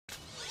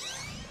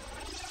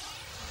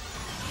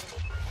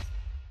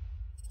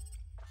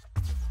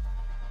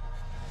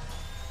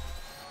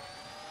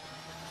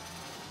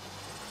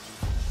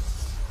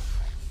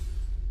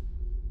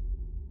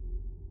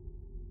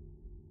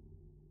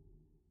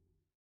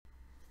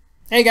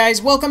Hey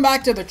guys, welcome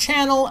back to the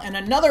channel and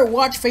another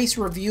watch face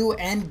review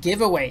and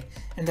giveaway.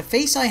 And the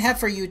face I have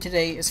for you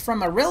today is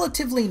from a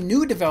relatively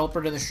new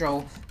developer to the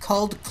show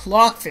called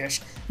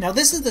Clockfish. Now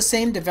this is the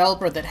same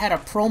developer that had a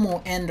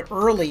promo end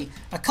early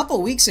a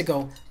couple weeks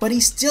ago, but he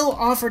still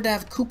offered to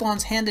have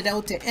coupons handed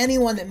out to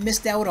anyone that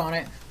missed out on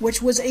it,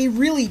 which was a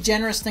really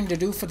generous thing to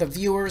do for the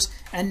viewers.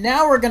 And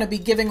now we're going to be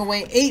giving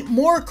away 8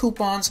 more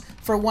coupons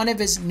for one of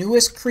his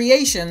newest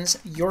creations,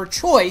 your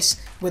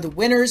choice, with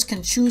winners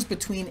can choose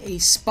between a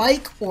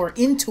Spike or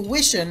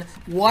Intuition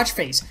watch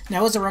face.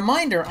 Now as a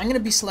reminder, I'm going to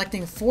be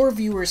selecting 4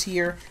 viewers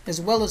here as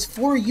well as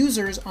 4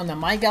 users on the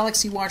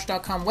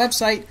mygalaxywatch.com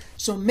website,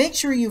 so make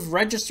sure you've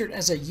registered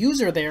as a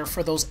user there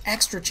for those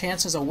extra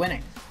chances of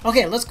winning.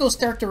 Okay, let's go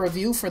start the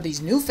review for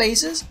these new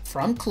faces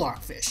from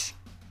Clockfish.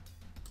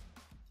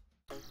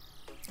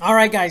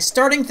 Alright guys,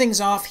 starting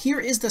things off, here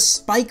is the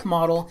Spike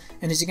model,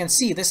 and as you can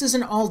see, this is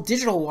an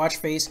all-digital watch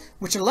face,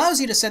 which allows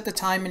you to set the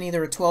time in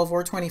either a 12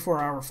 or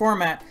 24-hour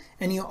format,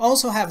 and you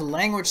also have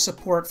language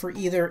support for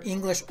either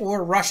English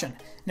or Russian.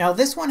 Now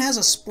this one has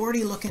a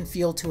sporty look and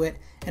feel to it,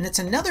 and it's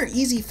another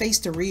easy face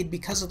to read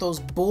because of those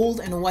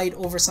bold and white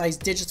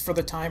oversized digits for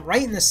the time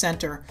right in the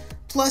center.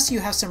 Plus you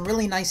have some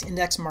really nice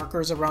index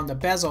markers around the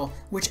bezel,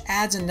 which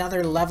adds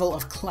another level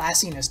of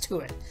classiness to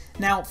it.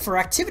 Now for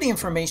activity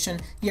information,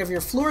 you have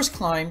your floors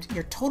climbed,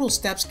 your total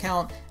steps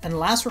count, and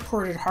last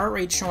recorded heart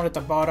rate shown at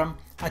the bottom.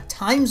 A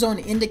time zone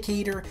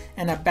indicator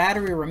and a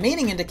battery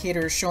remaining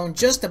indicator is shown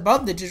just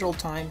above the digital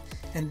time,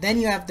 and then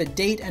you have the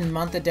date and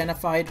month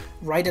identified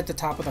right at the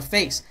top of the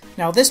face.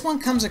 Now this one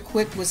comes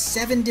equipped with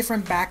 7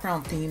 different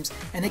background themes,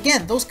 and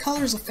again those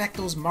colors affect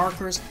those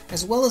markers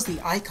as well as the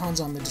icons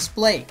on the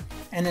display.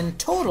 And in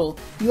total,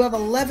 you have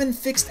 11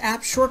 fixed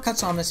app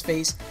shortcuts on this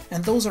face,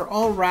 and those are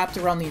all wrapped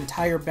around the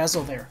entire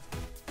bezel there.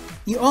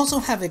 You also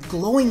have a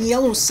glowing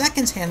yellow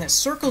seconds hand that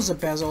circles the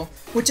bezel,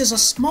 which is a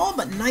small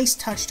but nice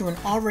touch to an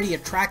already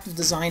attractive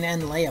design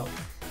and layout.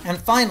 And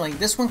finally,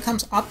 this one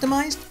comes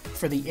optimized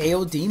for the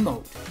AOD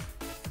mode.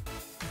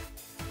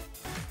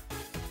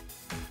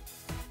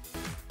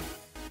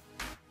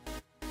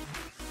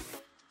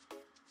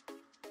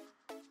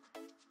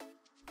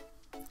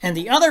 And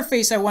the other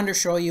face I want to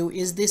show you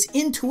is this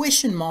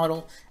Intuition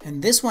model,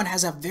 and this one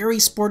has a very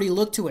sporty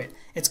look to it.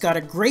 It's got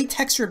a great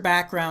texture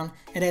background,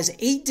 it has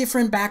 8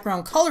 different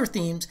background color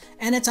themes,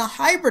 and it's a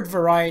hybrid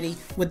variety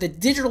with the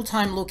digital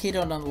time located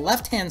on the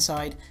left hand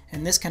side,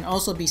 and this can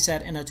also be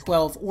set in a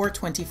 12 or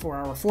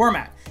 24-hour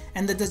format.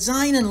 And the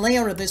design and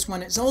layout of this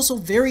one is also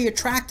very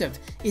attractive.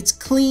 It's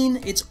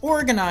clean, it's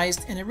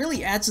organized, and it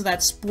really adds to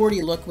that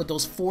sporty look with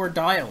those 4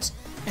 dials.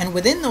 And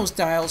within those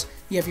dials,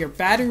 you have your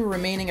battery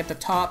remaining at the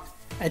top,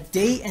 a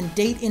day and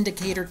date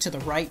indicator to the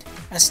right,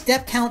 a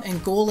step count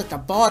and goal at the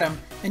bottom,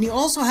 and you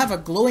also have a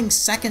glowing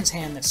seconds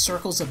hand that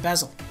circles the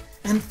bezel.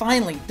 And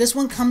finally, this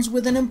one comes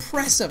with an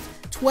impressive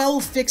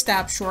 12 fixed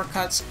app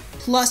shortcuts,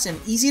 plus an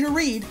easy to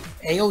read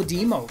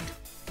AOD mode.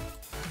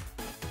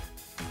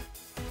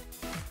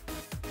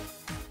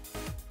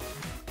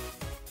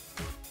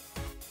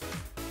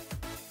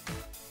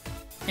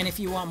 And if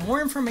you want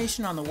more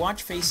information on the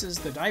watch faces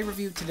that I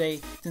reviewed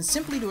today, then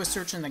simply do a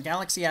search in the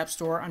Galaxy App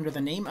Store under the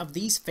name of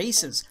these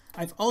faces.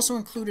 I've also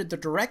included the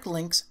direct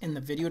links in the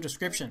video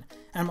description.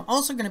 And I'm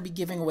also going to be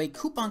giving away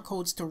coupon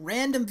codes to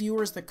random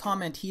viewers that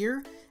comment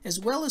here,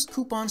 as well as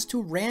coupons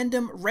to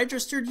random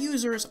registered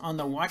users on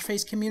the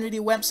Watchface community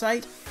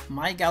website,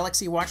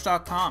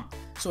 mygalaxywatch.com.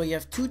 So you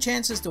have 2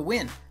 chances to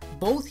win,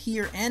 both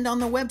here and on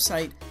the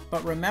website,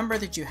 but remember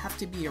that you have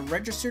to be a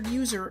registered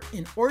user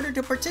in order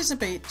to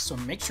participate, so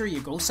make sure you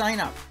go sign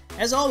up.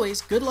 As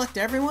always, good luck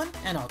to everyone,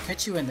 and I'll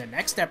catch you in the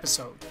next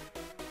episode.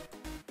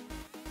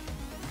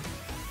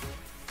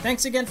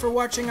 Thanks again for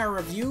watching our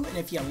review, and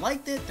if you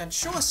liked it, then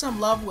show us some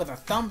love with a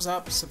thumbs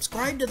up,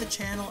 subscribe to the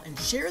channel, and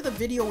share the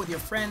video with your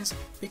friends,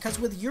 because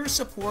with your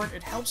support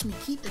it helps me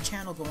keep the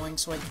channel going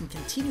so I can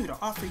continue to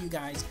offer you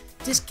guys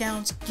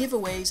discounts,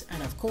 giveaways,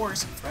 and of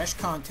course, fresh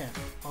content.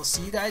 I'll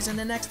see you guys in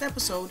the next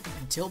episode.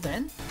 Until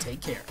then,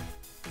 take care.